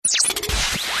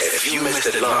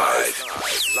broadcasted live.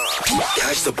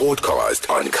 Catch the podcast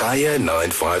on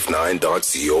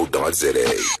kaya959.co.za.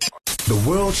 The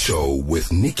World Show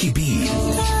with Nikki B.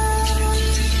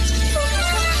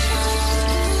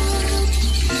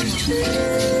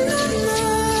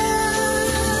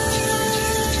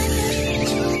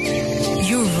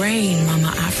 You reign,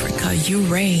 Mama Africa, you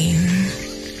reign.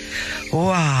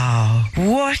 Wow.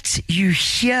 What you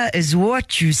hear is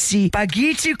what you see.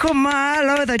 Bakithi,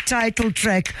 Kumalo, the title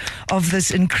track of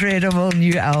this incredible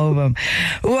new album.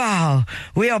 Wow.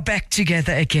 We are back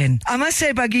together again. I must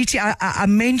say, Bakithi, I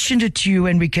mentioned it to you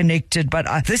when we connected, but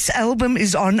this album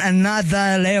is on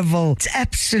another level. It's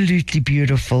absolutely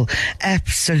beautiful.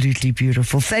 Absolutely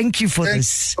beautiful. Thank you for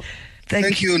this.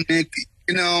 Thank you, Nick.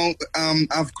 You know,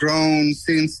 I've grown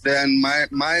since then.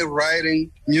 My writing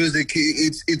music,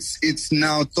 it's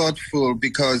now thoughtful,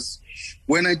 because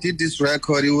when I did this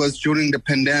record, it was during the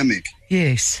pandemic.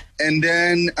 Yes. And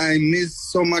then I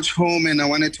missed so much home, and I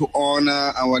wanted to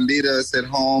honor our leaders at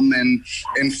home and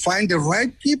find the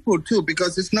right people too,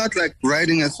 because it's not like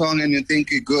writing a song and you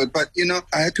think you're good. But, you know,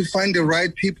 I had to find the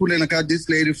right people, and I got this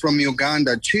lady from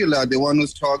Uganda, Chila, the one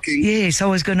who's talking. Yes, I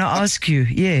was going to ask you.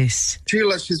 Yes.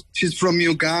 Chila, she's from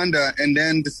Uganda, and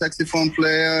then the saxophone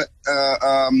player,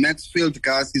 Maxfield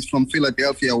Gas, is from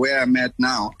Philadelphia, where I'm at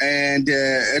now. And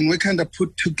we kind of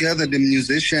put together the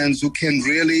musicians who can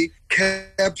really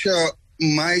capture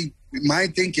my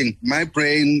thinking, my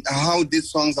brain, how I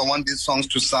want these songs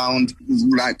to sound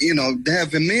like, you know, they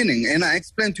have a meaning. And I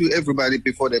explain to everybody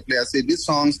before they play, I say, these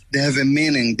songs, they have a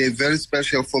meaning. They're very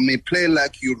special for me. Play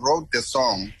like you wrote the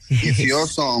song. Yes. It's your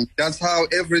song. That's how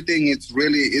everything is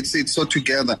really, it's so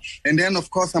together. And then, of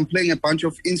course, I'm playing a bunch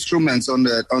of instruments on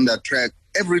that track.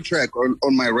 Every track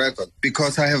on my record,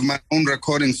 because I have my own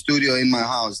recording studio in my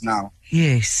house now.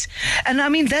 Yes. And I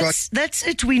mean, that's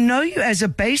it. We know you as a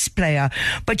bass player,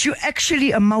 but you're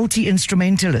actually a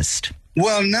multi-instrumentalist.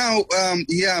 Well, now,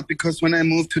 yeah, because when I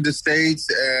moved to the States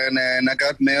and I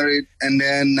got married, and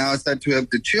then now I started to have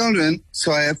the children,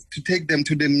 so I have to take them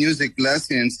to the music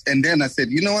lessons. And then I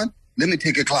said, you know what? Let me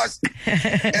take a class.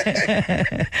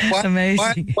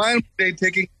 Amazing. While they're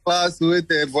taking class with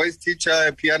a voice teacher,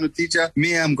 a piano teacher,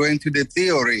 me, I'm going to the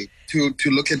theory to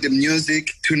look at the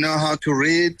music, to know how to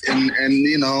read, and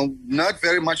you know, not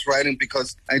very much writing,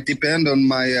 because I depend on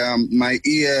my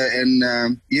ear and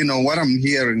you know what I'm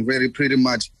hearing, very pretty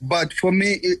much. But for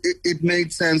me, it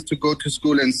made sense to go to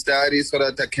school and study so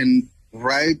that I can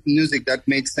write music that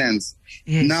makes sense.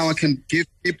 Yes. Now I can give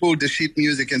people the sheet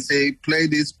music and say, play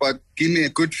this, but give me a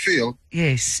good feel.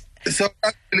 Yes. So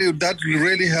actually, that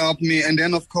really helped me. And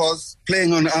then, of course,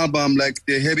 playing on album like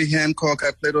the Herbie Hancock,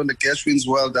 I played on the Gershwin's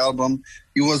World album.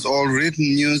 It was all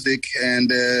written music.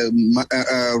 And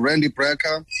Randy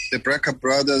Brecker, the Brecker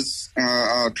brothers,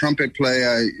 trumpet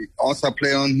player, also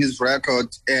play on his record,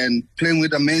 and playing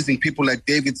with amazing people like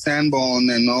David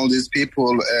Sanborn and all these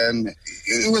people. And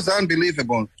it was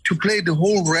unbelievable. To play the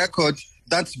whole record,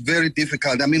 that's very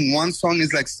difficult. I mean, one song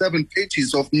is like 7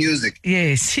 pages of music.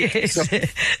 Yes, yes. So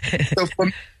for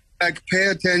me, like, pay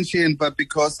attention, but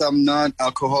because I'm not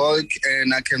alcoholic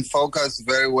and I can focus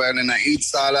very well and I eat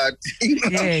salad, you know,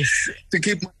 yes, to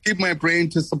keep my brain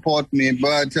to support me.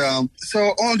 But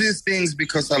so all these things,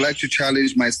 because I like to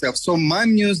challenge myself. So my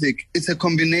music, it's a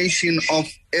combination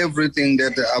of everything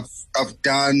that I've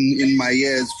done in my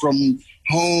years, from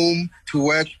home to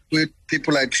work with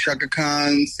people like Shaka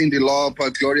Khan, Cyndi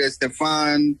Lauper, Gloria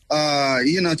Estefan,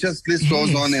 you know, just list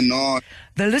goes on and on.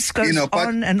 The list goes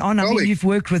on and on. I Going. mean, you've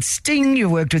worked with Sting, you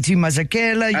worked with Hugh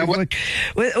Mazakela, you've worked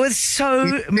with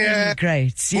so many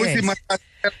greats. Yes.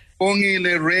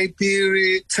 Bongile, Ray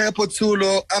Peary, Tsepo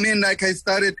Tsulo. I mean, like, I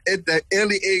started at the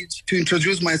early age to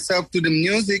introduce myself to the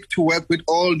music, to work with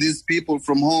all these people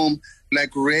from home,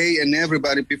 like Ray and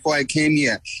everybody, before I came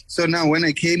here. So now when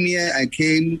I came here, I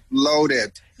came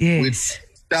loaded with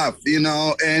stuff, you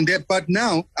know, but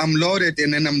now I'm loaded,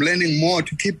 and then I'm learning more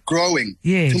to keep growing,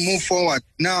 to move forward.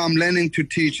 Now I'm learning to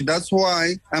teach. That's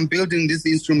why I'm building these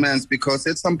instruments, because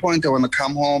at some point I want to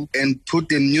come home and put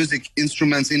the music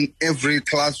instruments in every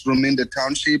classroom in the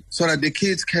township, so that the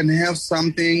kids can have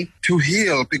something to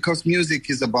heal, because music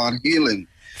is about healing.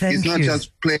 It's not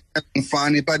just playing and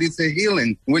funny, but it's a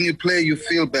healing. When you play, you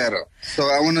feel better. So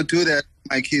I want to do that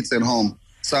with my kids at home.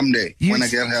 someday when I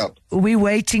get help. We're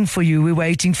waiting for you. We're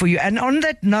waiting for you. And on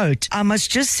that note, I must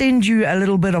just send you a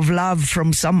little bit of love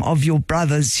from some of your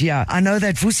brothers here. I know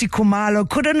that Vusi Kumalo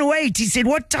couldn't wait. He said,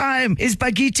 what time is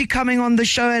Bakithi coming on the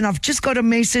show? And I've just got a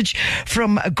message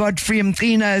from Godfrey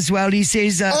Mtrina as well. He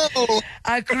says,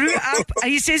 I grew up,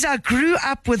 he says, I grew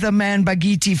up with the man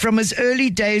Bakithi from his early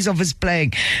days of his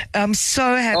playing. I'm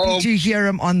so happy to hear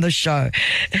him on the show.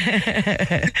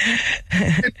 It's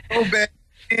so bad.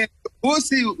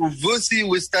 Vusi,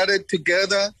 we started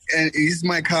together, and he's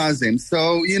my cousin.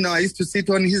 So, I used to sit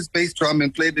on his bass drum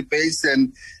and play the bass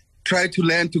and try to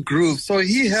learn to groove. So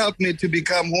he helped me to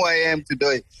become who I am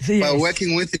today by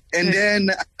working with him. And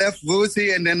then I left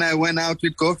Vusi, and then I went out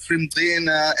with Godfrey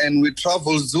Mtrina, and we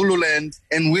traveled Zululand,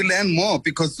 and we learned more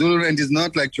because Zululand is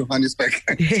not like Johannesburg.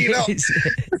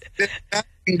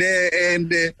 There and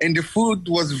the food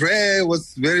was rare,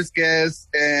 was very scarce,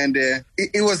 and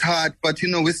it was hard, but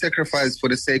we sacrificed for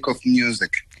the sake of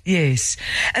music. Yes.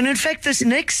 And in fact, this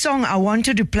next song I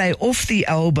wanted to play off the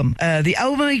album. The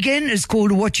album again is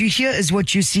called What You Hear Is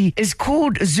What You See. It's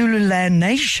called Zululand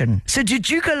Nation. So did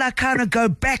you kind of go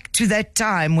back to that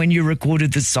time when you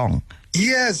recorded the song?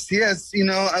 Yes.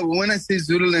 When I say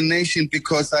Zululand Nation,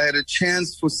 because I had a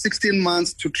chance for 16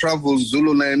 months to travel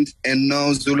Zululand and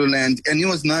know Zululand. And it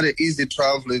was not an easy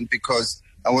traveling because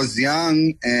I was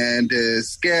young and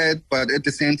scared, but at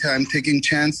the same time taking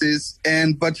chances.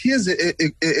 But here's a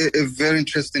very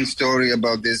interesting story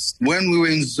about this. When we were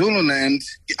in Zululand,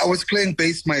 I was playing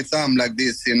bass my thumb like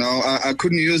this, I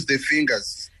couldn't use the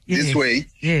fingers. This way,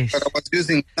 but I was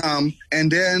using thumb. And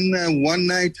then one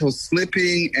night I was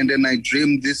sleeping, and then I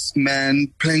dreamed this man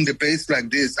playing the bass like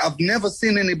this. I've never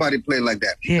seen anybody play like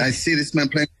that. Yes. I see this man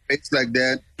playing the bass like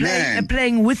that.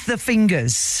 Playing with the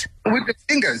fingers. With the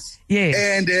fingers. Yes.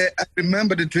 And I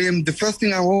remember the dream. The first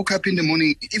thing I woke up in the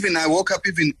morning, I woke up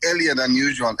even earlier than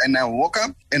usual. And I woke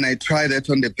up and I tried that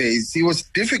on the bass. It was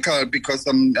difficult because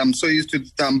I'm so used to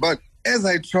the thumb, but as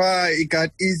I tried, it got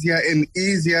easier and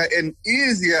easier and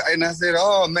easier. And I said,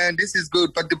 oh, man, this is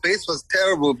good. But the bass was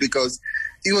terrible because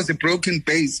it was a broken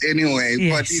bass anyway.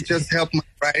 Yes. But it just helped my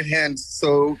right hand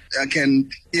so I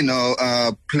can,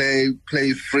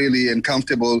 play freely and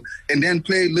comfortable. And then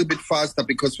play a little bit faster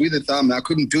because with the thumb, I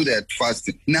couldn't do that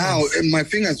faster. Now, my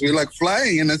fingers were like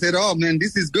flying. And I said, oh, man,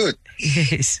 this is good.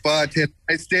 Yes. But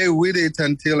I stayed with it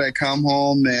until I come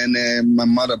home, and my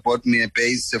mother bought me a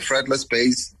bass, a fretless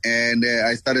bass, and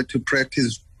I started to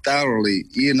practice thoroughly,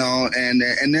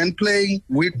 and then playing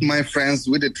with my friends,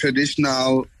 with the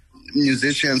traditional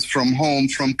musicians from home,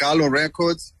 from Kumalo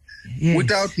Records,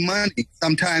 without money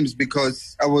sometimes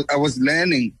because I was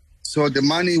learning. So the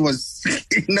money was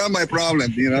not my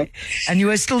problem, And you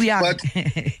were still young. But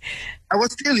I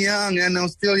was still young,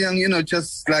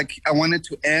 just like I wanted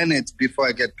to earn it before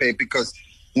I get paid, because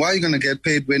why are you going to get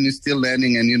paid when you're still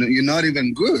learning and, you're not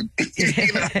even good?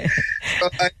 So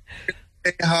I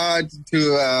worked hard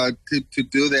to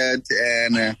do that.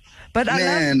 And, but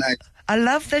I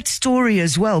love that story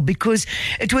as well, because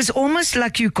it was almost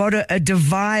like you got a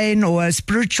divine or a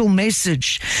spiritual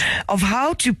message of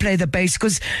how to play the bass,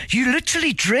 because you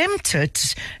literally dreamt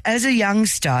it as a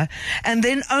youngster, and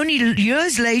then only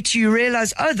years later you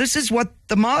realize, oh, this is what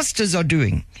the masters are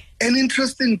doing. An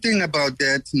interesting thing about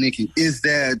that, Nikki, is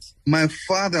that my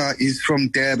father is from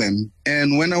Durban.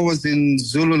 And when I was in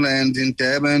Zululand in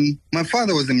Durban, my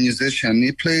father was a musician.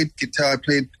 He played guitar,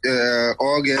 played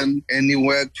organ, and he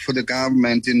worked for the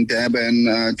government in Durban.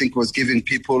 I think was giving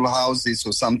people houses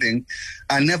or something.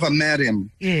 I never met him.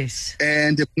 Yes.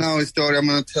 And now a story, I'm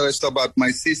going to tell a story about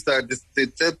my sister.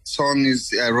 That song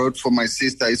I wrote for my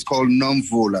sister. It's called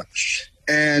Nomvula.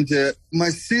 And my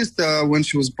sister, when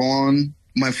she was born,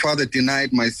 my father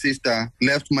denied my sister,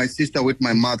 left my sister with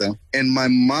my mother. And my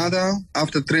mother,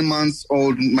 after 3 months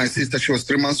old, she was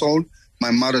 3 months old,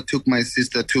 my mother took my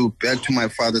sister back to my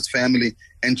father's family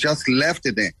and just left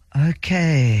it there.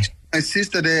 Okay. My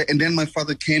sister there, and then my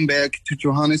father came back to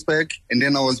Johannesburg, and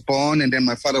then I was born, and then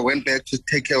my father went back to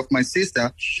take care of my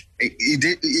sister. He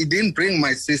didn't bring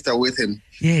my sister with him.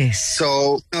 Yes.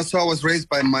 So I was raised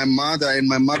by my mother, and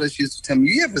my mother used to tell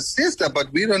me, you have a sister,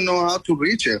 but we don't know how to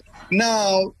reach her.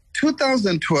 Now,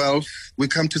 2012, we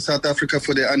come to South Africa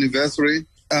for the anniversary,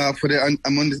 for the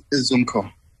Amundi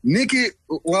Zumko. Nikki,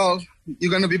 well,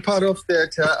 you're going to be part of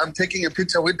that. I'm taking a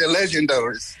picture with the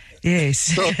legendaries. Yes.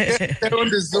 So they're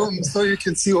on the Zoom so you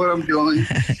can see what I'm doing.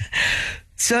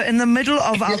 So in the middle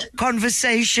of our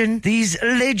conversation, these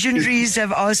legendaries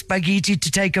have asked Bakithi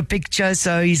to take a picture,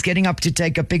 so he's getting up to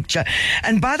take a picture.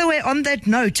 And by the way, on that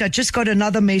note, I just got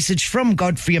another message from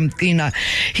Godfrey Mthina.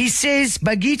 He says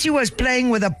Bakithi was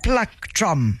playing with a pluck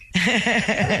drum.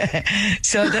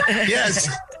 So Yes.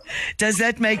 does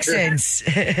that make sense?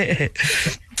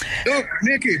 Look,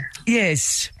 Nikki.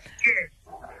 Yes.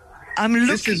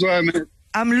 This is why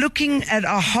I'm looking at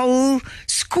a whole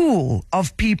school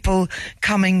of people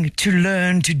coming to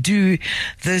learn to do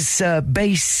this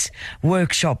bass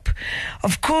workshop.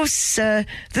 Of course,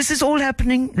 this is all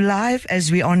happening live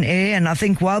as we're on air, and I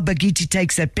think while Bakithi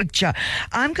takes that picture,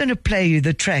 I'm going to play you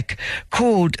the track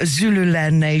called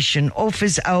Zululand Nation off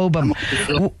his album.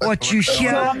 What you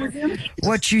hear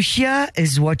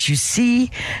is what you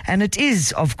see, and it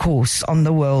is, of course, on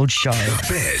The World Show. The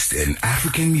best in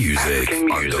African music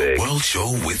on The World Show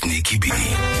with Nikki B.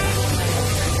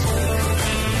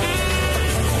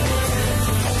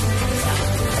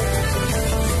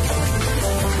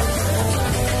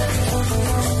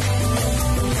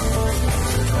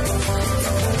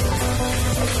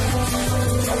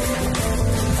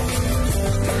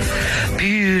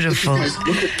 Beautiful.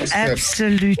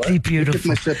 Absolutely beautiful. Look at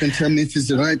my step and tell me if it's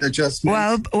the right adjustment.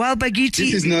 While Bakithi,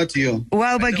 this is not you.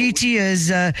 While Bakithi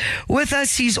is with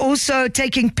us, he's also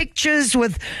taking pictures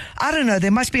with, I don't know, there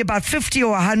must be about 50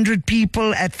 or 100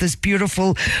 people at this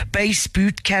beautiful bass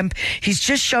boot camp. He's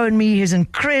just shown me his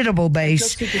incredible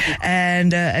bass,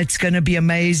 and it's going to be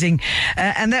amazing.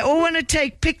 And they all want to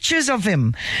take pictures of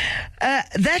him.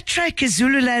 That track is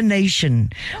Zululand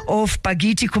Nation of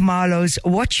Bakithi Kumalo's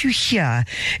What You Hear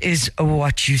Is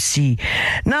What You See.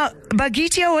 Now,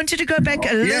 Bakithi, I wanted to go back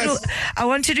a little. I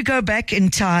wanted to go back in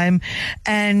time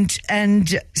and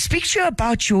speak to you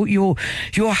about your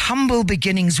humble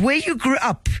beginnings, where you grew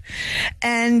up,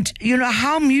 and you know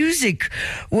how music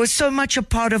was so much a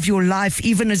part of your life,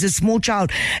 even as a small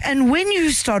child. And when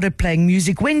you started playing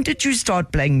music, when did you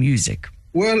start playing music?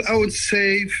 Well, I would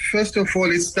say, first of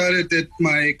all, it started at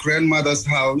my grandmother's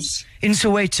house. In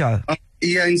Soweto?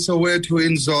 Yeah, in Soweto,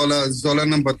 in Zola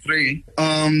number 3.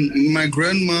 My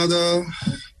grandmother,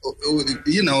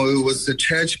 you know, was a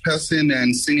church person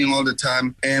and singing all the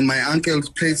time. And my uncle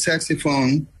played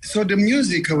saxophone. So the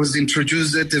music I was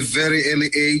introduced at a very early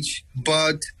age.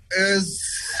 But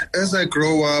as I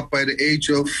grow up, by the age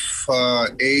of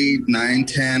 8, 9,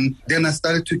 10, then I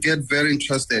started to get very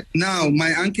interested. Now,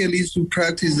 my uncle used to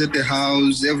practice at the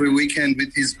house every weekend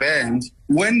with his band.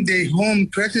 When they home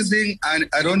practicing,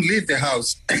 I don't leave the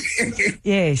house.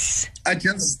 Yes. I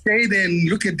just stay there and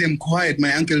look at them quiet.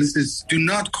 My uncle says, do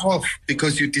not cough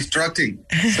because you're distracting.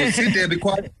 So sit there, be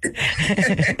quiet.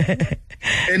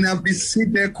 And I'll be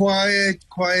sit there quiet,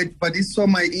 but he saw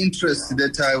my interest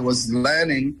that I was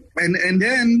learning. And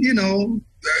then, you know,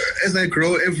 as I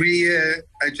grow every year,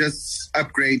 I just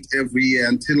upgrade every year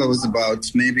until I was about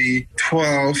maybe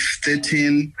 12,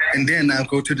 13. And then I'll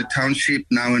go to the township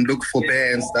now and look for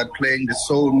bands, start playing the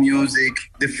soul music.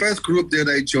 The first group that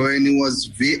I joined, it was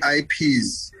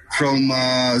VIPs from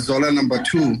Zola number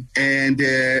 2. And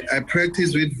I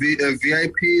practice with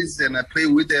VIPs and I play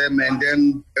with them. And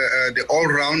then the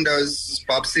all-rounders,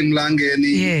 Babsim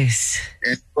Langeni. Yes.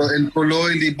 And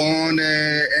Poloi Libon.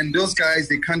 And those guys,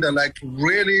 they kind of like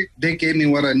really, they gave me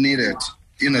what I needed,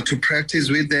 you know, to practice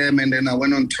with them. And then I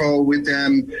went on tour with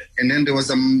them. And then there was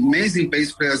amazing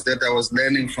bass players that I was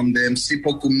learning from them.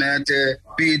 Sipo Kumete,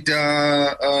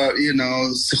 Peter, you know,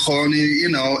 Sikhoni, you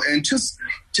know, and just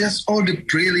all the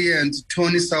brilliant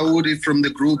Tony Saudi from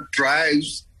the group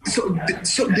Drives. So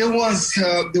there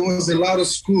was a lot of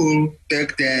school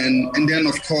back then. And then,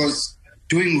 of course,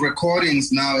 doing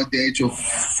recordings now at the age of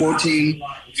 14,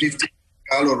 15,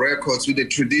 Kumalo records with the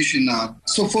traditional.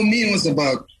 So for me, it was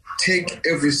about take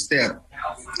every step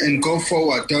and go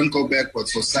forward, don't go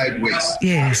backwards or sideways.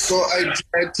 Yes. So I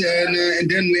tried, and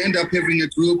then we end up having a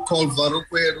group called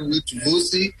Varukwe with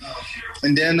Vusi.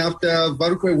 And then after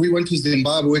Varukwe, we went to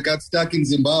Zimbabwe. We got stuck in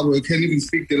Zimbabwe. We can't even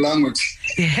speak the language.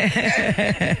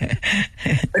 Yeah.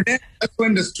 And then that's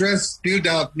when the stress built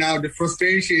up, now the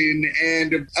frustration.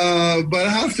 And but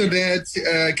after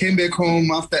that, I came back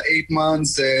home after 8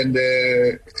 months, and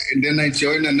then I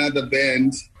joined another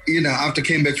band. You know, after I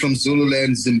came back from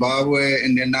Zululand, Zimbabwe,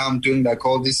 and then now I'm doing like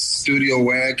all this studio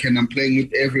work and I'm playing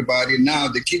with everybody. Now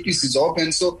the Kipis is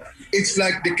open. So it's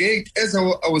like the gate, as I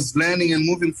was learning and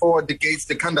moving forward, the gates,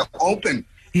 they kind of open.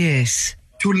 Yes.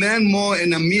 To learn more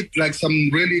and I meet like some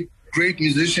really great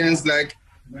musicians like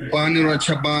Banira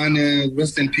Chabane,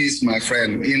 rest in peace, my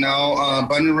friend. You know,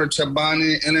 Banira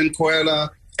Chabane, Ellen Koela.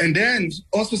 And then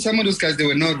also some of those guys, they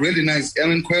were not really nice.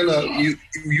 Ellen Koela,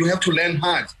 you have to learn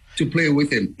hard to play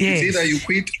with him. Yes. It's either you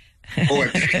quit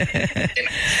or...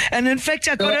 And in fact,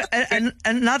 I got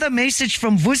another message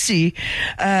from Vusi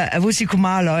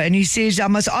Kumalo, and he says, I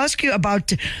must ask you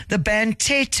about the band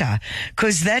Teta,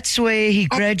 because that's where he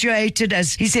graduated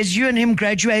as, he says, you and him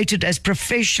graduated as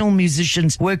professional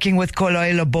musicians working with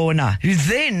Koloilo Bona, who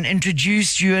then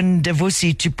introduced you and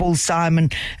Vusi to Paul Simon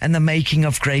and the making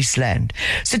of Graceland.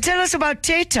 So tell us about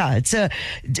Teta. It's an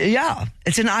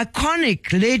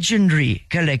iconic, legendary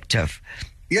collective.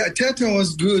 Yeah, Teta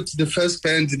was good. The first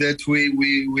band that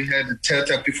we had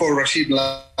Teta before Rashid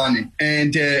Lani.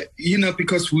 And,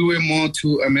 because we were more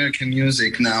to American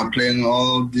music now, playing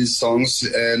all these songs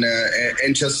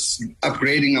and just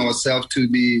upgrading ourselves to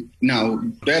be now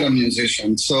better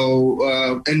musicians. So,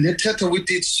 and the Teta, we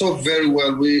did so very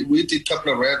well. We did a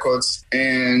couple of records,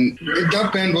 and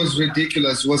that band was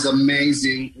ridiculous, was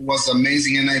amazing.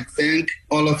 And I thank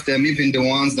all of them, even the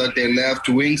ones that they left,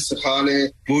 Wings, Hale,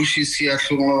 Bushi,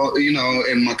 Siaklo,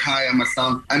 and Makaya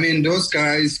Masam. I mean, those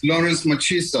guys, Lawrence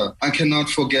Machisa, I cannot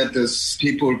forget these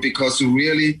people because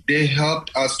really they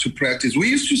helped us to practice. We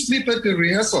used to sleep at the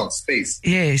rehearsal space.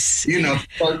 Yes.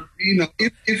 But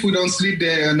if we don't sleep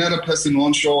there, another person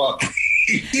won't show up.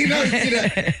 He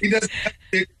doesn't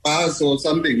take bus or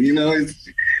something,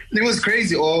 It was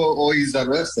crazy, or he's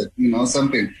arrested,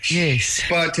 something. Yes.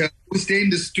 But we stay in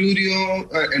the studio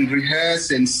and rehearse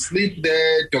and sleep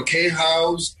there, Dokey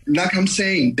House. Like I'm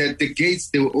saying, that the gates,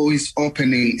 they were always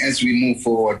opening as we move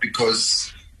forward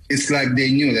because it's like they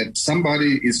knew that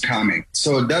somebody is coming.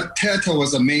 So that Teta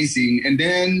was amazing. And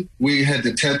then we had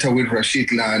the Teta with Rashid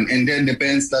Lan, and then the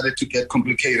band started to get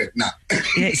complicated now.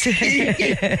 Yes.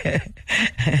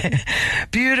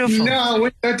 Beautiful. No,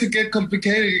 we start to get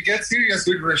complicated. You get serious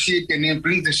with Rashid, and he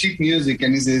brings the sheet music,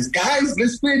 and he says, guys,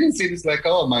 let's play this. And it's like,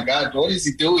 oh my God, what is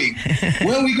he doing?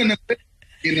 Where are we going to play?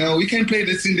 We can play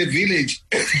this in the village.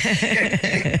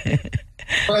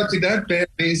 But that band,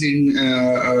 amazing,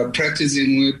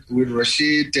 practicing with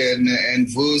Rashid and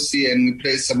Vusi, and we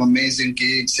played some amazing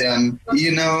gigs. And,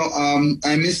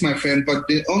 I miss my friend, but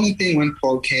the only thing when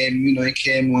Paul came, he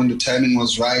came when the timing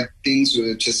was right. Things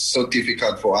were just so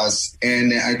difficult for us.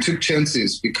 And I took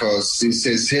chances because he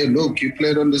says, hey, look, you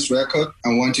played on this record. I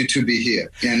want you to be here.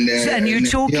 And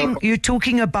you're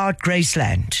talking about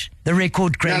Graceland, the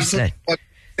record Graceland.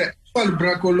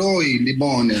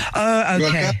 Oh,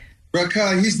 okay.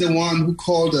 Raka, he's the one who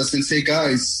called us and said,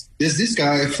 guys, there's this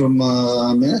guy from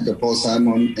America, Paul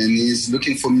Simon, and he's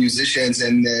looking for musicians,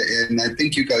 and I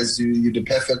think you guys, you're the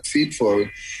perfect fit for it.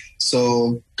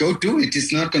 So go do it.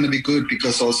 It's not going to be good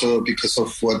because of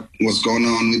what was going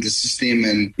on with the system,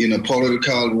 and,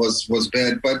 political was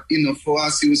bad. But, for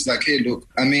us, it was like, hey, look,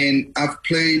 I've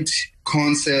played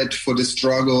concert for the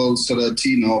struggle so that,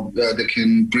 they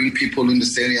can bring people in the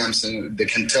stadiums and they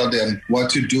can tell them what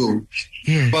to do.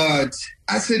 Yeah. But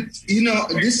I said,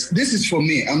 this is for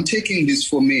me. I'm taking this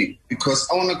for me because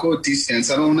I want to go distance.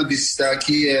 I don't want to be stuck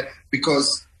here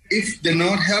because if they're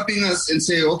not helping us and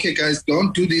say, okay, guys,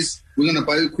 don't do this. We're going to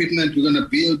buy equipment. We're going to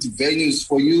build venues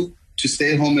for you to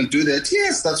stay home and do that.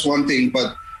 Yes, that's one thing,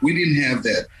 but we didn't have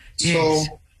that. Yes. So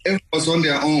everyone was on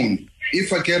their own.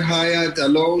 If I get hired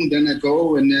alone, then I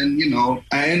go, and then,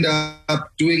 I end up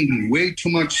doing way too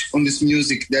much on this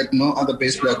music that no other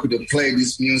bass player could have played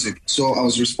this music. So I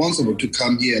was responsible to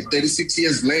come here. 36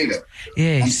 years later,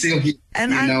 yes. I'm still here.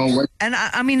 I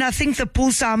think the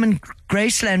Paul Simon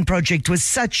Graceland project was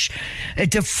such a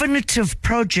definitive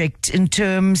project in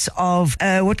terms of,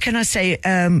 exposing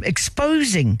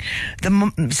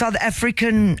the South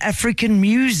African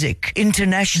music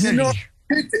internationally.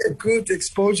 A good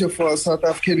exposure for South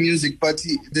African music, but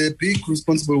the big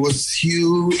responsible was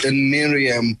Hugh and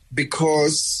Miriam,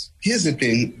 because here's the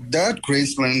thing, that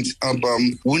Graceland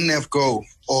album wouldn't have gone,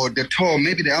 or the tour,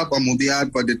 maybe the album would be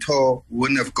out, but the tour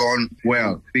wouldn't have gone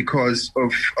well because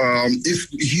of, if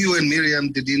Hugh and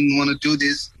Miriam didn't want to do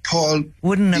this, Paul,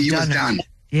 wouldn't have he was done done. it.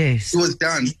 Yes. It was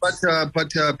done. But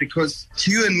because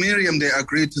Hugh and Miriam, they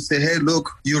agreed to say, hey,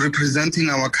 look, you're representing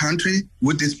our country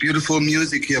with this beautiful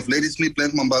music. You have Ladysmith,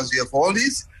 Black Mambazo, you have all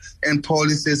this. And Paul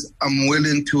says, I'm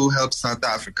willing to help South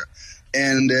Africa.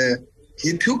 And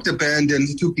he took the band and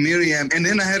he took Miriam. And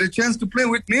then I had a chance to play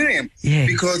with Miriam. Yes.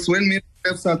 Because when Miriam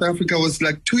left South Africa, I was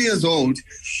like 2 years old.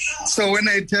 So when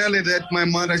I tell her that my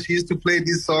mother, she used to play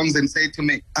these songs and say to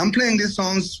me, I'm playing these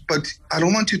songs, but I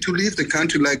don't want you to leave the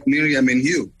country like Miriam and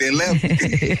Hugh. They left.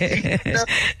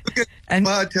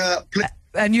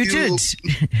 And you did.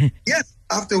 Yes.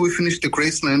 After we finished the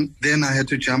Graceland, then I had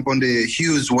to jump on the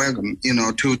Hugh's wagon,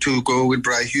 to go with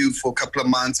Bri Hugh for a couple of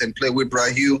months and play with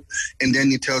Bri Hugh. And then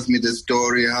he tells me the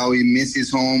story, how he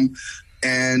misses home.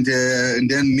 And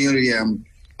then Miriam.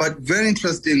 But very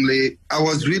interestingly, I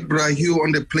was with Brahu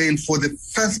on the plane for the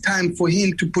first time for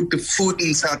him to put the foot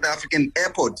in South African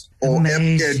airport.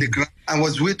 I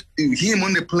was with him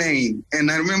on the plane.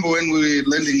 And I remember when we were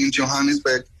landing in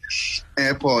Johannesburg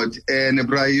airport, and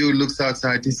Brahu looks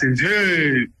outside. He says,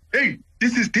 hey,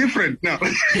 this is different now.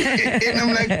 And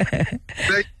I'm like,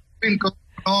 it's been a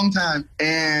long time.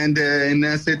 And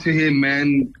I said to him,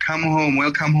 man, come home,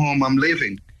 welcome home. I'm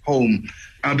leaving home.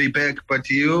 I'll be back, but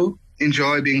you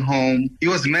enjoy being home. He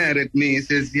was mad at me. He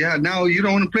says, yeah, now you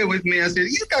don't want to play with me. I said,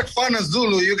 you got Fana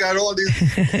Zulu, you got all these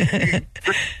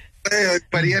players.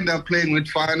 But he ended up playing with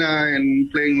Fana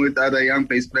and playing with other young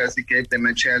bass players. He gave them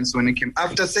a chance when he came.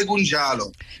 After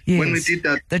Segunjalo, when we did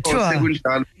that the tour.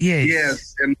 Segunjalo.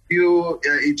 Yes. And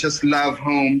he just love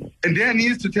home. And then he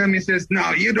used to tell me, he says,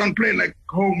 no, you don't play like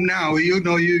home now. You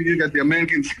know, you got the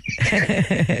Americans.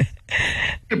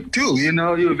 Too, you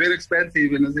know, you're very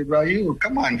expensive. And I said, well,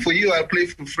 come on, for you, I'll play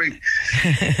for free.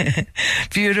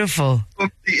 Beautiful.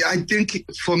 I think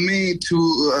for me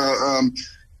to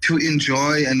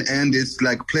enjoy and end is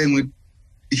like playing with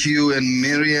Hugh and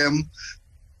Miriam.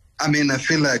 I mean, I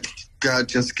feel like God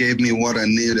just gave me what I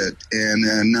needed.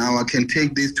 And now I can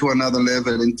take this to another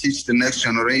level and teach the next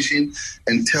generation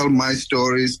and tell my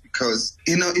stories because,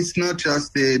 you know, it's not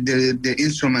just the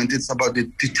instrument. It's about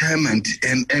the determined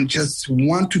and just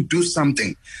want to do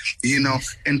something, you know,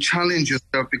 and challenge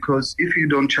yourself because if you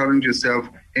don't challenge yourself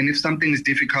and if something is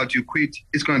difficult, you quit,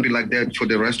 it's going to be like that for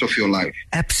the rest of your life.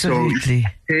 Absolutely. So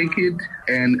take it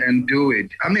and do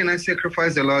it. I mean, I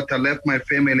sacrificed a lot. I left my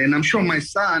family, and I'm sure my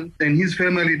son and his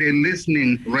family, they're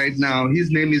listening right now.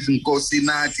 His name is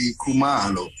Nkosinati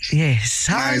Kumalo. Yes.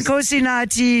 Hi,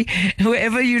 Nkosinati,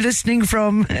 whoever you're listening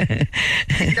from.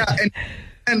 Yeah,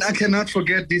 and I cannot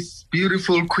forget this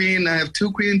beautiful queen. I have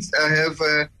two queens. I have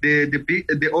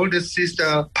the oldest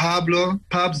sister,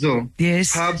 Pabzo.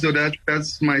 Yes. Pabzo,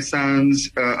 that's my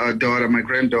son's daughter, my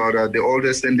granddaughter, the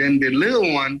oldest. And then the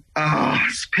little one,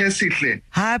 Spesihle.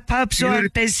 Hi, Pabzo,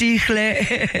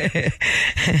 Spesihle.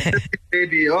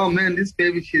 Baby, oh man, this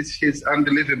baby, she's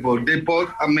unbelievable. They're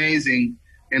both amazing.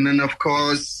 And then, of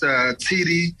course,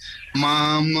 Tiri,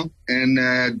 Mom,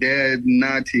 and Dad,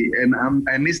 Nati. And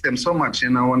I miss them so much,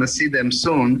 and I want to see them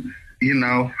soon. You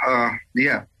know,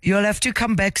 yeah. You'll have to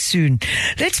come back soon.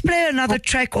 Let's play another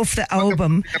track off the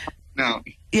album. Now.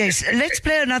 Yes, let's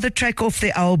play another track off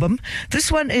the album.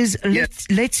 This one is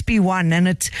Let's Be One, and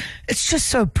it's just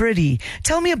so pretty.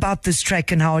 Tell me about this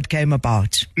track and how it came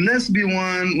about. Let's Be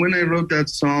One, when I wrote that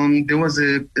song, there was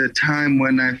a time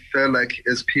when I felt like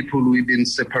as people we've been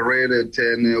separated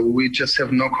and we just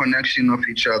have no connection of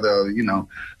each other, you know,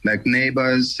 like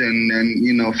neighbors and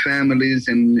you know, families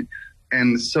and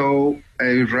so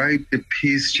I write the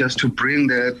piece just to bring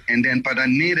that. And then, but I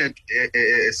needed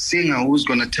a singer who's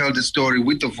going to tell the story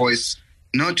with the voice,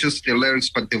 not just the lyrics,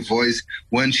 but the voice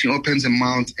when she opens her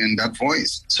mouth and that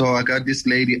voice. So I got this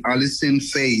lady, Alison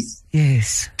Faith.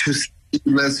 Yes. To sing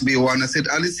Let's Be One. I said,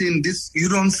 Alison, you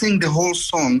don't sing the whole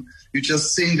song. You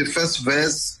just sing the first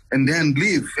verse and then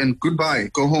leave and goodbye,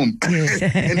 go home. Yeah.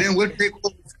 And then we'll take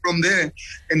over from there.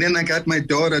 And then I got my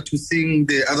daughter to sing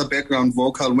the other background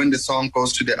vocal when the song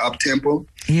goes to the up tempo.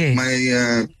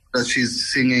 Yeah.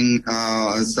 She's singing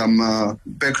some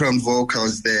background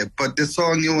vocals there. But the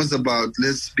song, it was about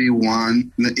let's be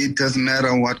one. It doesn't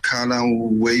matter what color,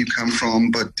 where you come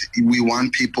from, but we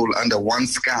want people under one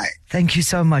sky. Thank you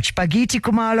so much. Bakithi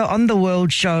Kumalo on The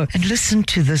World Show. And listen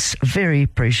to this very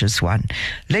precious one.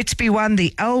 Let's Be One,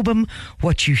 the album.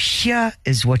 What you hear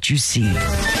is what you see.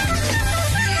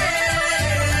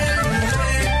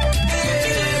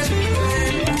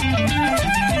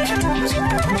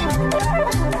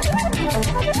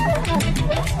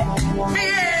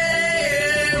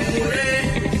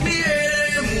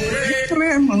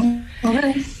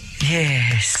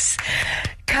 Yes.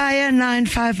 Kaya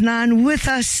 959 with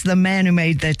us, the man who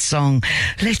made that song.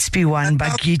 Let's Be One,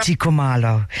 Bakithi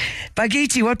Kumalo.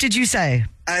 Bakithi, what did you say?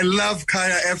 I love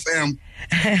Kaya FM.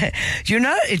 You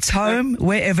know, it's home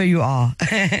wherever you are.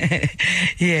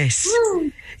 Yes.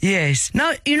 Woo. Yes.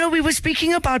 Now, you know, we were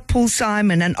speaking about Paul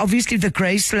Simon, and obviously the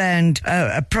Graceland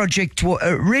project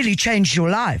really changed your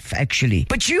life, actually.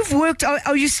 But you've worked,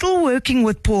 are you still working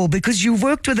with Paul? Because you've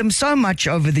worked with him so much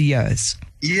over the years.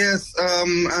 Yes,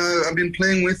 I've been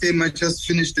playing with him. I just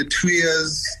finished the 2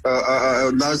 years,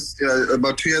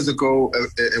 about 2 years ago,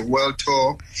 a world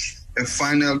tour. a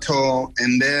final tour,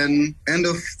 and then end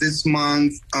of this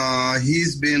month,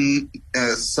 he's been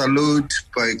saluted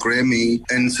by Grammy,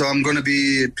 and so I'm going to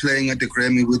be playing at the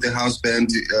Grammy with the house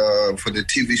band for the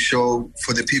TV show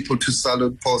for the people to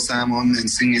salute Paul Simon and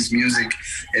sing his music,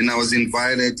 and I was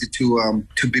invited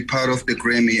to be part of the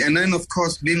Grammy, and then of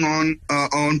course being on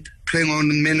playing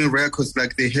on many records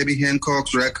like the Herbie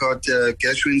Hancock's record,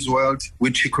 Gershwin's World,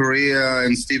 with Chick Corea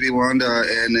and Stevie Wonder,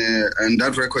 and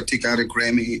that record got a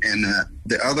Grammy. And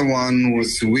the other one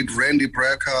was with Randy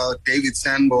Brecker, David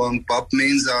Sanborn, Bob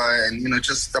Menza, and,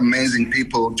 just amazing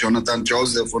people, Jonathan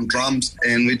Joseph on drums.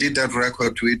 And we did that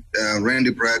record with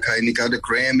Randy Brecker, and he got a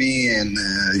Grammy, and,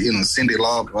 Cyndi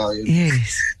Lauper.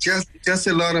 Yes. Just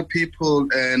a lot of people,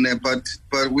 and but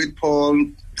with Paul,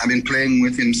 I've been playing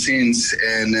with him since,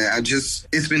 and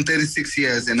it's been 36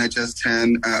 years, and I just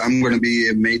turned, I'm going to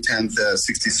be May 10th,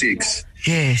 66.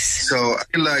 Yes. So I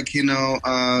feel like,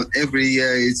 every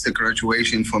year it's a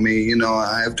graduation for me.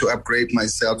 I have to upgrade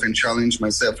myself and challenge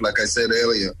myself, like I said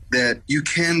earlier, that you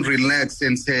can't relax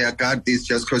and say, I got this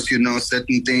just because you know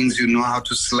certain things, you know how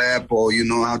to slap or you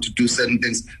know how to do certain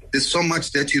things. There's so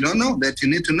much that you don't know that you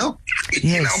need to know.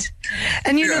 Yes.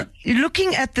 And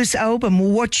looking at this album,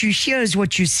 what you hear is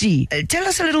what you see. Tell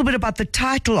us a little bit about the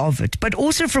title of it, but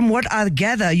also from what I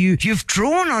gather, you've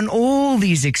drawn on all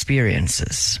these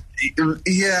experiences.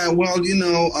 Yeah, well,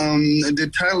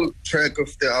 the title track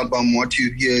of the album, What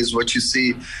You Hear is What You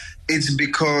See, it's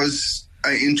because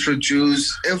I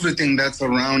introduce everything that's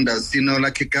around us,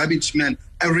 like a garbage man.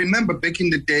 I remember back in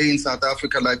the day in South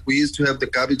Africa, like we used to have the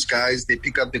garbage guys, they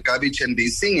pick up the garbage and they're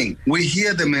singing. We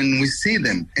hear them and we see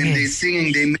them and they're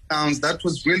singing, they make sounds. That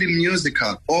was really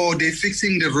musical. Or they're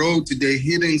fixing the road, they're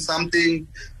hitting something.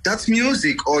 That's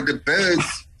music. Or the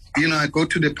birds. I go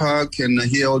to the park and I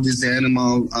hear all these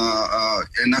animals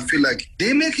and I feel like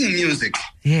they're making music.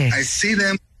 Yes. I see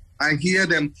them, I hear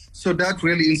them. So that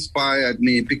really inspired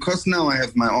me because now I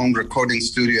have my own recording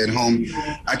studio at home.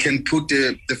 I can put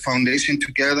the foundation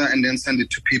together and then send it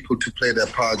to people to play their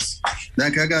parts.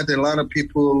 Like I got a lot of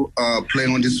people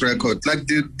playing on this record. Like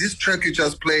this track you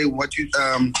just play,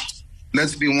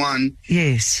 Let's Be One.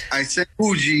 Yes. I sent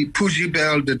Pooji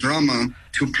Bell, the drummer,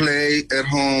 to play at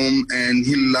home, and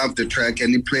he loved the track,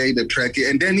 and he played the track.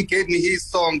 And then he gave me his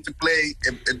song to play,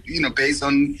 based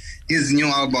on his new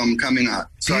album coming out.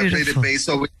 So Beautiful. I played the bass.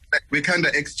 So we kind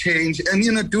of exchange.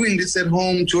 And, doing this at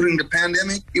home during the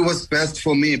pandemic, it was best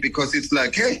for me because it's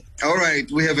like, hey, all right,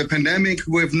 we have a pandemic,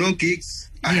 we have no gigs.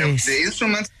 I have the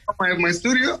instruments, I have my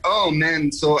studio. Oh,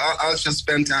 man, so I'll just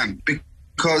spend time.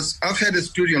 Because I've had a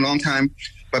studio a long time,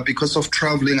 but because of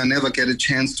traveling, I never get a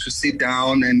chance to sit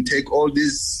down and take all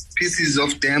these pieces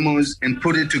of demos and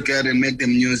put it together and make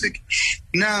them music.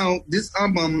 Now, this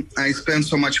album, I spent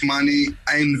so much money.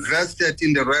 I invested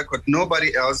in the record.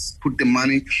 Nobody else put the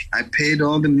money. I paid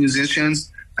all the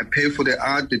musicians. I paid for the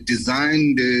art, the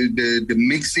design, the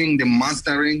mixing, the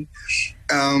mastering.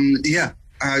 And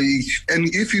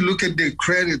if you look at the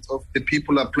credit of the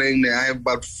people are playing there, I have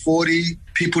about 40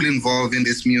 people involved in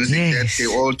this music that they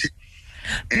all take.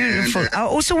 Beautiful. I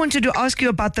also wanted to ask you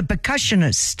about the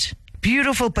percussionist.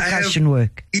 Beautiful percussion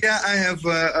work. Yeah, I have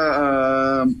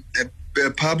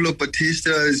Pablo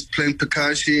Batista is playing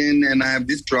percussion, and I have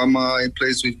this drummer. He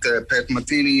plays with Pat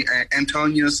Martini,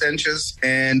 Antonio Sanchez,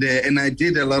 and I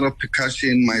did a lot of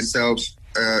percussion myself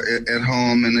at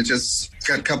home, and I just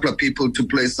got a couple of people to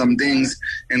play some things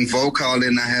and vocal,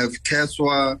 and I have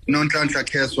Keswa, Nonhlanhla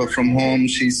Keswa from home.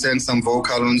 She sent some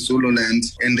vocal on Zululand,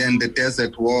 and then the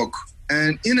Desert Walk.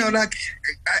 And,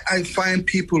 I find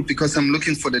people because I'm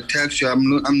looking for the texture.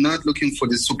 I'm not looking for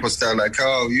the superstar, like,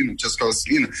 just because,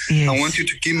 I want you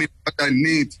to give me what I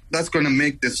need. That's going to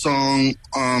make the song,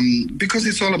 because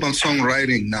it's all about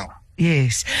songwriting now.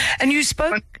 Yes. And you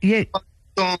spoke...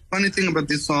 Funny thing about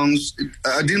these songs,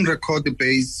 I didn't record the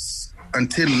bass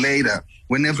until later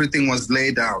when everything was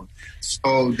laid out.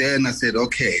 So then I said,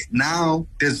 okay, now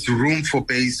there's room for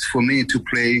bass for me to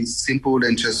play simple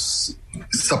and just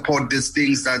support these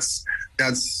things that's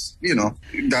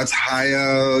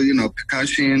higher,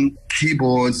 percussion,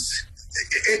 keyboards.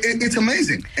 It's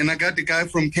amazing. And I got the guy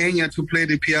from Kenya to play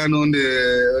the piano on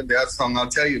that song. I'll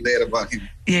tell you later about him.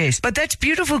 Yes, but that's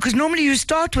beautiful because normally you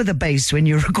start with a bass when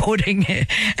you're recording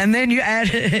and then you add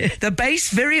the bass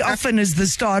very often is the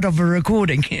start of a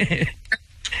recording.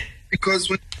 Because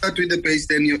when start with the bass,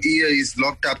 then your ear is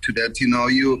locked up to that.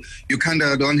 You kind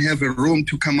of don't have a room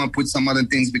to come up with some other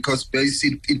things because bass,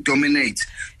 it dominates.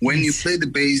 When you play the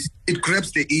bass, it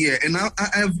grabs the ear. And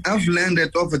I've learned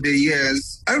that over the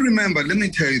years. I remember, let me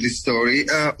tell you this story.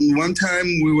 One time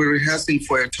we were rehearsing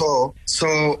for a tour.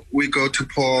 So we go to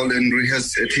Paul and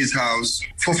rehearse at his house.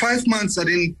 For 5 months, I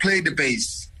didn't play the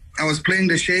bass. I was playing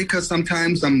the shaker.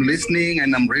 Sometimes I'm listening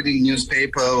and I'm reading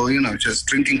newspaper or, just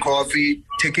drinking coffee,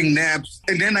 taking naps.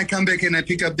 And then I come back and I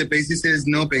pick up the bass. He says,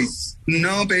 no bass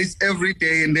every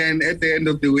day. And then at the end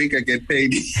of the week, I get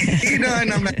paid.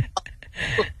 And I'm like,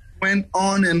 went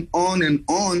on and on and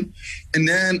on. And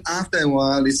then after a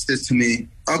while, it says to me,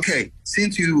 okay,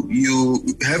 since you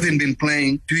haven't been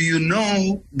playing, do you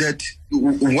know that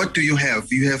what do you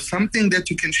have? You have something that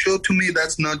you can show to me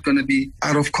that's not going to be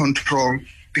out of control?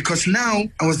 Because now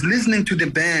I was listening to the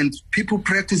band, people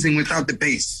practicing without the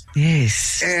bass.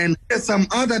 Yes. And there's some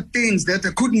other things that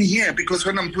I couldn't hear because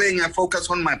when I'm playing, I focus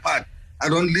on my part. I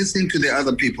don't listen to the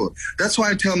other people. That's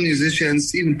why I tell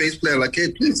musicians, even bass player, like,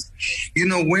 hey, please,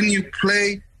 when you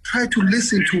play, try to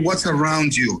listen to what's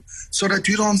around you so that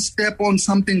you don't step on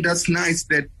something that's nice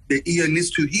that the ear needs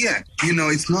to hear.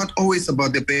 It's not always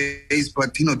about the bass,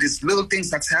 but, these little things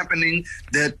that's happening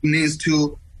that needs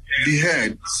to be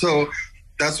heard. So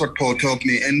that's what Paul told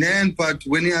me. And then, but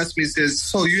when he asked me, he says,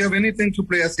 so you have anything to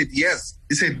play? I said, yes.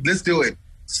 He said, let's do it.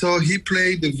 So he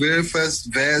played the very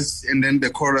first verse and then the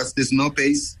chorus, there's no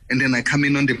bass. And then I come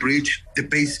in on the bridge, the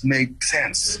bass made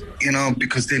sense,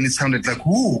 because then it sounded like,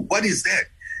 ooh, what is that?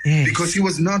 Yes. Because he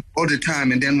was not all the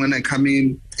time. And then when I come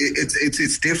in,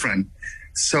 it's different.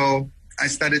 So I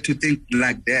started to think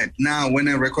like that. Now, when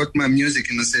I record my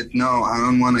music and I said, no, I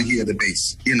don't want to hear the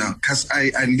bass, because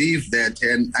I leave that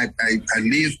and I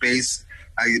leave bass.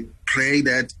 I play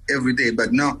that every day,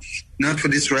 but no, not for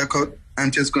this record. I'm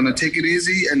just going to take it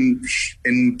easy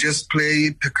and just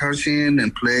play percussion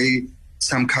and play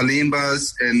some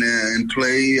kalimbas and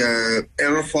play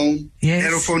aerophone. Yes.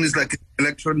 Aerophone is like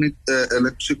electric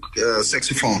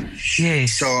saxophone.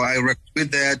 Yes. So I record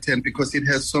with that, and because it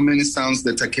has so many sounds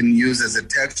that I can use as a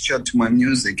texture to my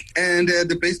music. And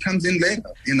the bass comes in later,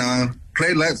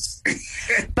 play less.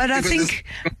 But I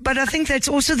think that's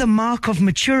also the mark of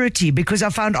maturity, because I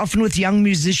found often with young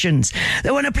musicians,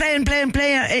 they want to play and play and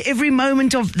play every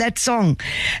moment of that song.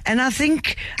 And I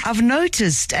think I've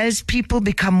noticed as people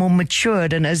become more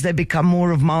matured and as they become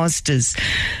more of masters,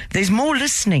 there's more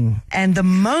listening. And the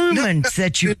moment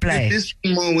that you play. This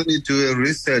more when you do a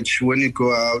research, when you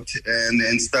go out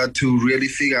and start to really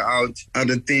figure out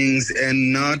other things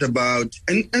and not about,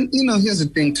 and here's the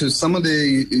thing too, some of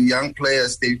the young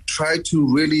players, they try to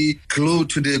really glue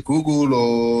to the Google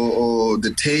or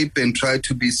the tape and try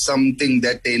to be something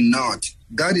that they're not.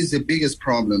 That is the biggest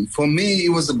problem. For me, it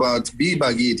was about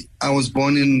Bakithi. I was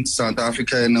born in South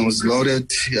Africa and I was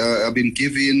loaded. I've been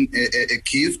given a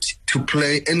gift to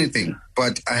play anything,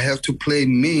 but I have to play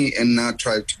me and not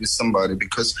try to be somebody,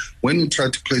 because when you try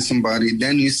to play somebody,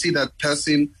 then you see that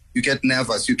person, you get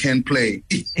nervous, you can't play.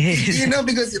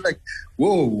 Because you're like,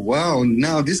 whoa, wow,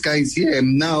 now this guy is here.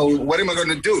 Now what am I going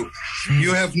to do?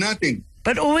 You have nothing.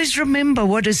 But always remember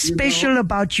what is special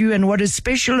about you, and what is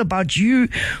special about you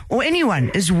or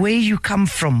anyone is where you come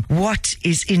from. What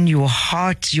is in your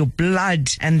heart, your blood,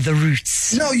 and the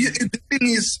roots. No, the thing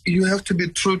is, you have to be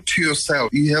true to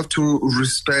yourself. You have to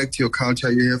respect your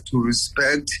culture. You have to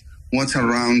respect what's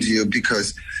around you,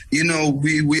 because,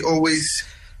 we always...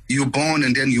 You're born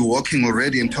and then you're walking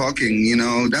already and talking,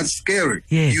 that's scary.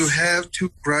 Yes. You have to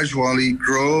gradually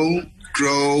grow,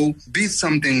 be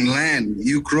something, learn.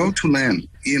 You grow to learn,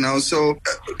 so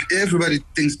everybody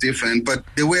thinks different. But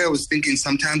the way I was thinking,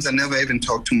 sometimes I never even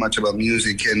talk too much about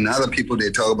music, and other people,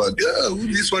 they talk about,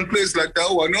 this one plays like that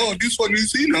one. Oh, this one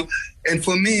is, And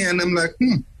for me, and I'm like,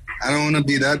 I don't want to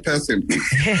be that person.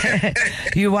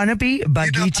 You want to be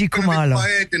Bakithi Kumalo. Be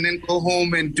quiet and then go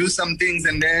home and do some things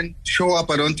and then show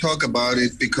up. I don't talk about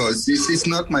it because it's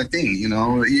not my thing.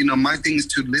 My thing is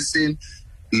to listen,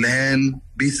 learn,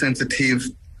 be sensitive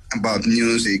about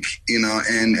music.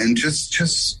 And just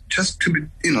to be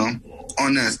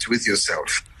honest with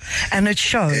yourself. And it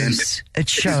shows. And it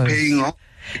shows. It's paying off.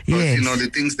 Because, yes. The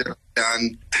things that I've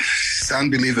done, it's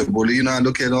unbelievable. I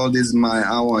look at all these my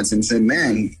awards and say,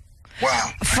 man,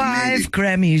 wow. 5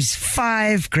 Grammys.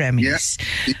 5 Grammys.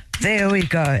 Yeah. There we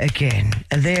go again.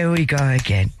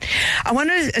 I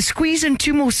want to squeeze in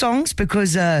 2 more songs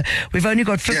because we've only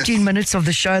got 15 minutes of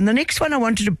the show. And the next one I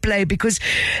wanted to play because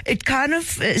it kind of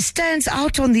stands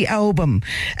out on the album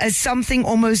as something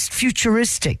almost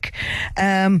futuristic.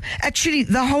 Actually,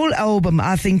 the whole album,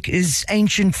 I think, is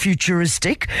ancient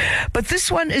futuristic. But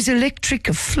this one is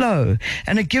Electric Flow,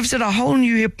 and it gives it a whole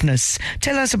new hipness.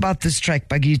 Tell us about this track,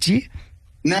 Bakithi.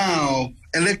 Now,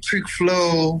 Electric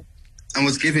Flow, I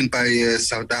was given by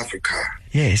South Africa.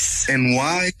 Yes. And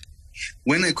why?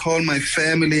 When I call my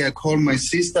family, I call my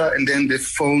sister, and then the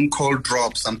phone call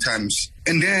drops sometimes.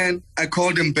 And then I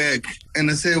call them back, and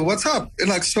I say, what's up? They're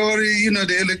like, sorry,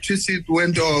 the electricity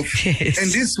went off. Yes.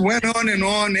 And this went on and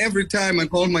on. Every time I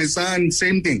call my son,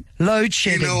 same thing. Load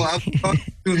shedding. I'll talk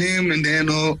to him, and then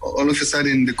all of a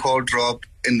sudden the call dropped.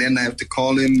 And then I have to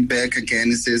call him back again.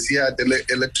 He says, yeah, the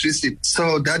electricity.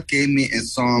 So that gave me a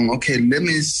song. Okay, let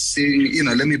me sing,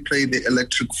 let me play the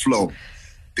Electric Flow.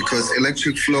 Because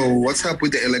Electric Flow, what's up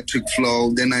with the Electric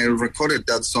Flow? Then I recorded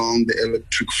that song, the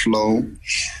Electric Flow.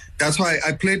 That's why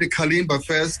I played the kalimba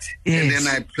first, yes. And then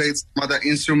I played some other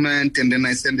instrument, and then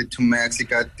I sent it to Max. He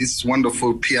got this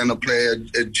wonderful piano player,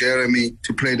 Jeremy,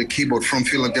 to play the keyboard from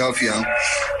Philadelphia,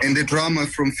 and the drummer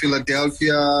from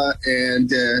Philadelphia,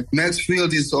 and Max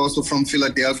Field is also from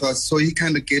Philadelphia, so he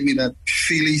kind of gave me that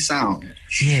Philly sound.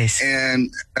 Yes. And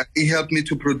he helped me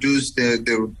to produce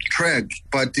the track.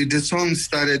 But the song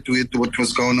started with what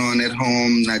was going on at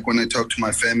home. Like when I talk to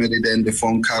my family, then the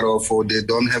phone cut off or they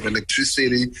don't have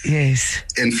electricity. Yes.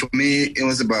 And for me, it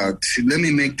was about, let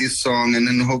me make this song and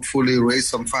then hopefully raise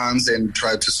some funds and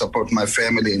try to support my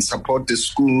family and support the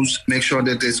schools. Make sure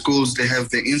that the schools, they have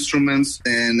the instruments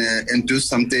and do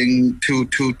something to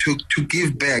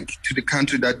give back to the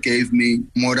country that gave me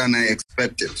more than I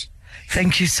expected.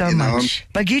 Thank you so much.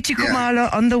 Bakithi Kumalo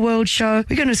on The World Show.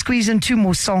 We're going to squeeze in 2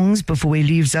 more songs before he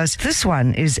leaves us. This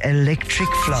one is Electric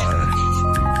Flow.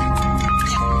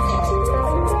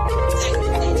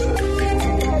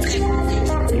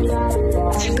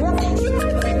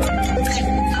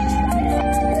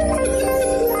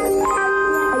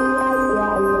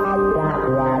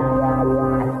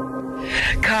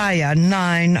 Kaya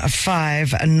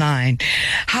 959.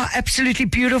 How absolutely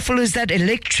beautiful is that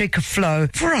Electric Flow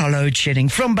for our load shedding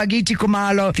from Bakithi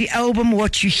Kumalo. The album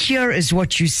What You Hear Is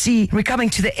What You See. We're coming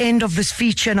to the end of this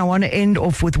feature, and I want to end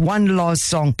off with one last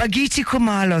song. Bakithi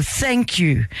Kumalo, thank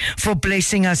you for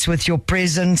blessing us with your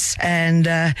presence and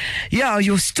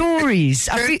your stories.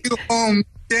 Thank you,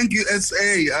 Thank you, SA.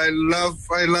 I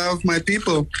love my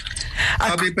people.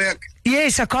 I'll be back.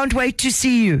 Yes, I can't wait to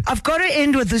see you. I've got to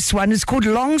end with this one. It's called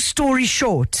Long Story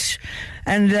Short.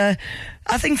 And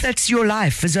I think that's your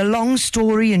life. It's a long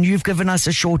story, and you've given us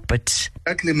a short bit.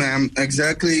 Exactly, ma'am.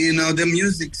 Exactly. The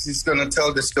music is going to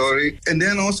tell the story. And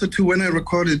then also, too, when I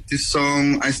recorded this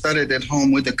song, I started at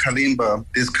home with the kalimba.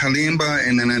 This kalimba,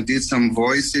 and then I did some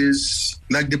voices.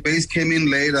 Like the bass came in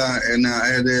later, and I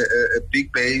had a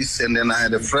big bass, and then I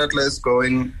had a fretless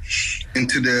going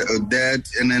into that,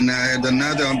 and then I had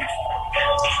another,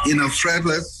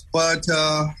 fretless. But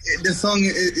the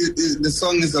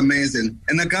song is amazing,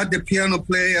 and I got the piano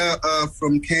player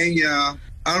from Kenya,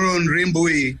 Aaron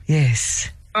Rimbui. Yes.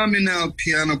 Phenomenal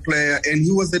piano player, and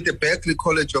he was at the Berklee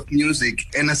College of Music.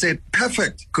 And I said,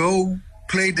 perfect, go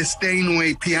play the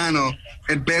Steinway piano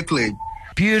at Berklee.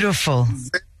 Beautiful.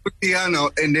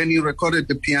 Piano, and then he recorded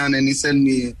the piano and he sent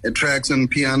me a tracks on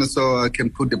piano so I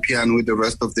can put the piano with the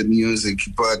rest of the music.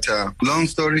 But long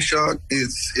story short,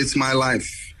 it's my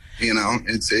life.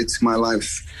 It's my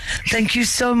life. Thank you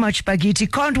so much, Bakithi.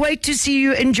 Can't wait to see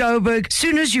you in Joburg.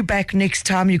 Soon as you're back next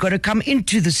time, you got to come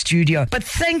into the studio. But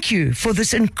thank you for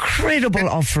this incredible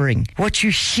offering. What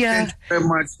you hear... Thank you very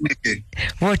much, Nikki.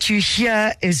 What you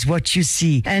hear is what you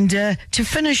see. And to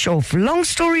finish off, long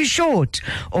story short,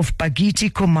 of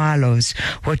Bakithi Kumalo's,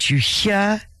 what you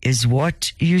hear is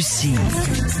what you see.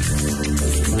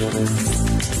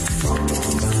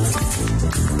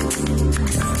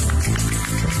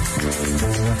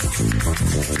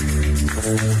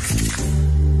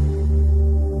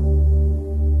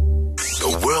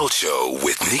 The World Show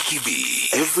with Nikki B.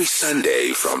 Every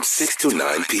Sunday from 6 to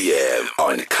 9 p.m.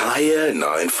 on Kaya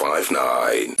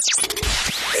 959.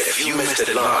 If you missed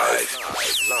it live,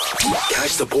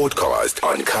 catch the podcast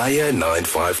on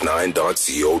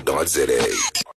kaya959.co.za.